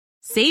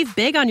Save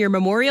big on your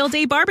Memorial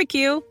Day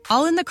barbecue,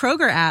 all in the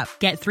Kroger app.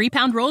 Get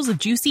 3-pound rolls of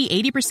juicy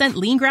 80%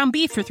 lean ground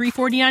beef for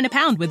 $3.49 a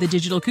pound with a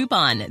digital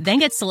coupon. Then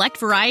get select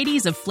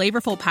varieties of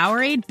flavorful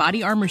Powerade,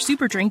 Body Armor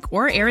Super Drink,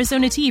 or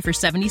Arizona tea for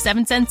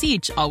 77 cents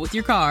each, all with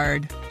your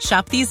card.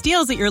 Shop these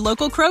deals at your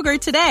local Kroger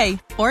today,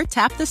 or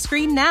tap the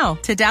screen now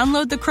to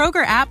download the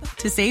Kroger app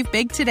to save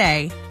big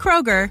today.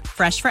 Kroger,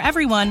 fresh for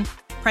everyone.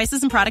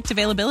 Prices and product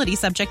availability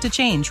subject to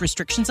change.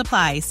 Restrictions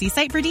apply. See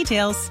site for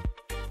details.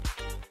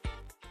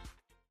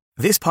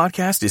 This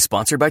podcast is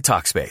sponsored by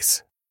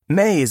Talkspace.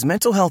 May is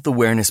Mental Health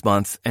Awareness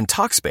Month, and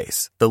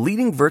Talkspace, the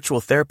leading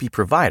virtual therapy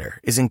provider,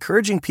 is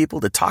encouraging people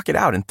to talk it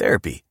out in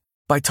therapy.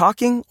 By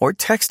talking or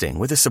texting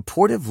with a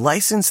supportive,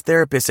 licensed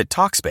therapist at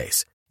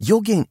Talkspace,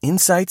 you'll gain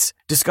insights,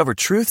 discover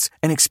truths,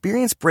 and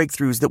experience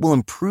breakthroughs that will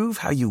improve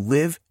how you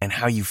live and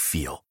how you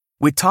feel.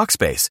 With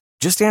Talkspace,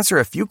 just answer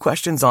a few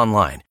questions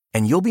online,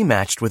 and you'll be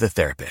matched with a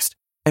therapist.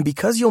 And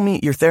because you'll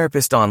meet your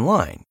therapist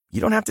online,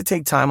 you don't have to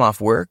take time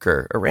off work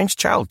or arrange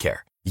childcare.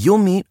 You'll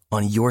meet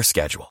on your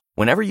schedule,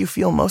 whenever you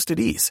feel most at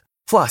ease.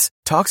 Plus,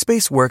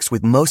 Talkspace works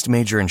with most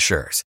major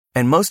insurers,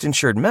 and most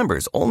insured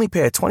members only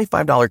pay a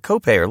 $25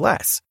 copay or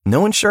less.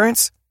 No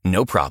insurance?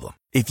 No problem.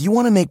 If you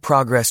want to make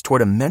progress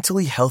toward a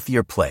mentally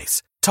healthier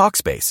place,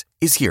 Talkspace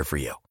is here for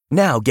you.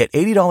 Now get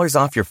 $80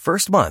 off your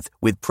first month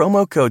with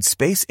promo code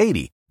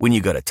SPACE80 when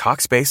you go to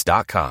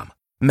Talkspace.com.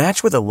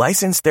 Match with a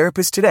licensed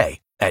therapist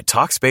today at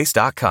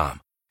Talkspace.com.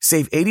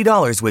 Save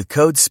 $80 with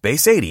code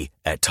SPACE80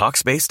 at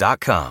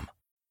Talkspace.com.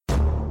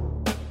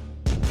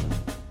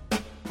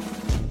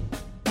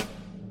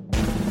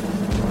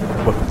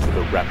 Welcome to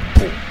the Rap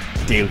Report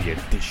Daily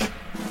Edition,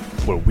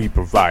 where we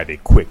provide a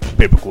quick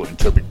biblical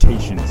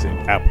interpretations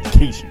and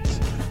applications.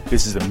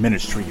 This is a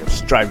ministry of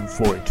striving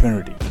for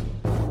eternity.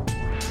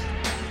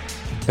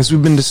 As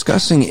we've been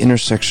discussing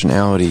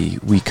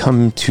intersectionality, we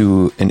come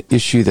to an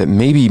issue that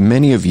maybe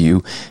many of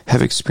you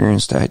have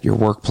experienced at your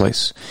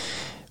workplace.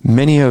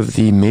 Many of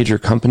the major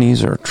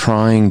companies are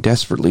trying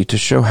desperately to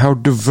show how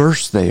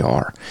diverse they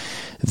are.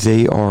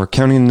 They are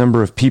counting the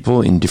number of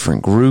people in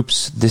different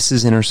groups. This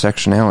is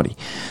intersectionality,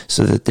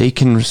 so that they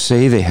can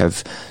say they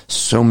have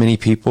so many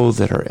people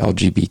that are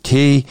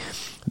LGBT,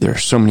 there are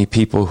so many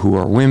people who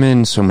are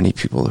women, so many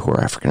people who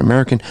are African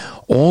American,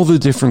 all the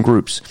different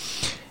groups.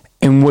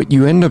 And what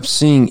you end up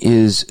seeing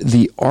is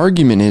the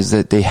argument is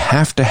that they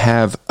have to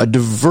have a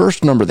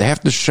diverse number. They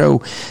have to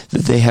show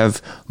that they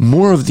have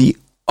more of the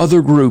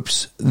other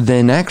groups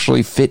than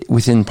actually fit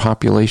within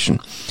population.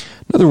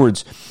 In other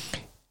words,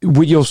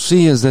 what you'll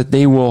see is that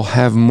they will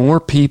have more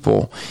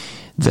people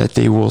that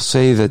they will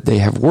say that they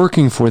have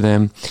working for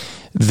them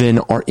than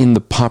are in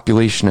the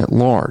population at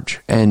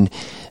large. And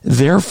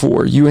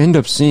therefore, you end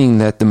up seeing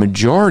that the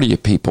majority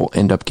of people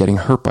end up getting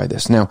hurt by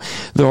this. Now,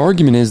 the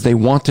argument is they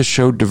want to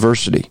show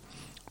diversity.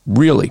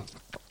 Really,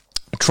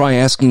 try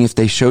asking if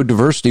they show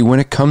diversity when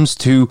it comes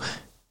to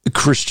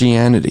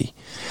Christianity.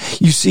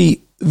 You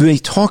see, they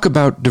talk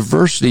about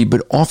diversity,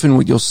 but often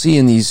what you'll see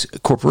in these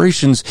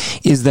corporations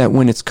is that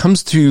when it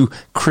comes to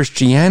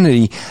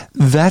Christianity,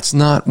 that's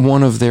not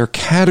one of their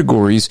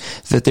categories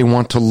that they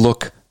want to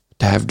look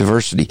to have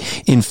diversity.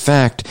 In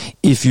fact,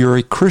 if you're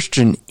a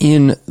Christian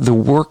in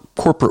the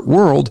corporate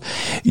world,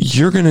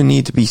 you're going to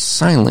need to be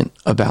silent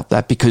about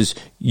that because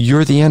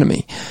you're the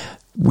enemy.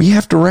 We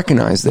have to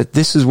recognize that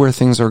this is where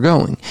things are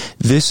going.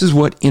 This is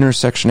what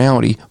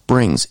intersectionality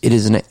brings. It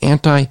is an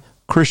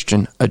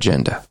anti-Christian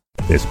agenda.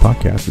 This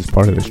podcast is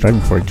part of the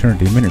Striving for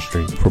Eternity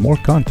ministry. For more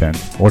content,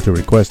 or to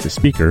request a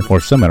speaker or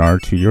seminar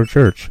to your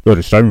church, go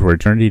to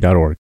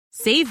strivingforeternity.org.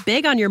 Save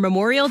big on your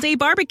Memorial Day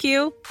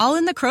barbecue, all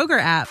in the Kroger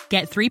app.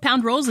 Get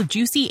 3-pound rolls of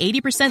juicy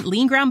 80%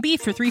 lean ground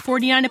beef for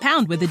 $3.49 a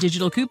pound with a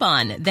digital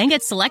coupon. Then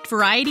get select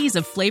varieties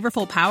of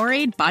flavorful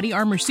Powerade, Body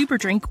Armor Super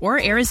Drink,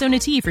 or Arizona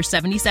tea for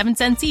 77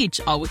 cents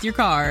each, all with your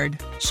card.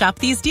 Shop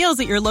these deals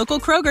at your local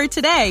Kroger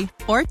today,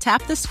 or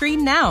tap the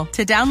screen now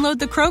to download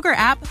the Kroger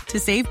app to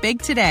save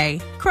big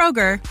today.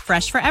 Kroger,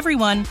 fresh for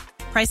everyone.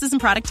 Prices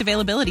and product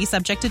availability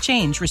subject to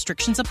change.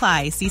 Restrictions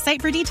apply. See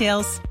site for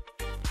details.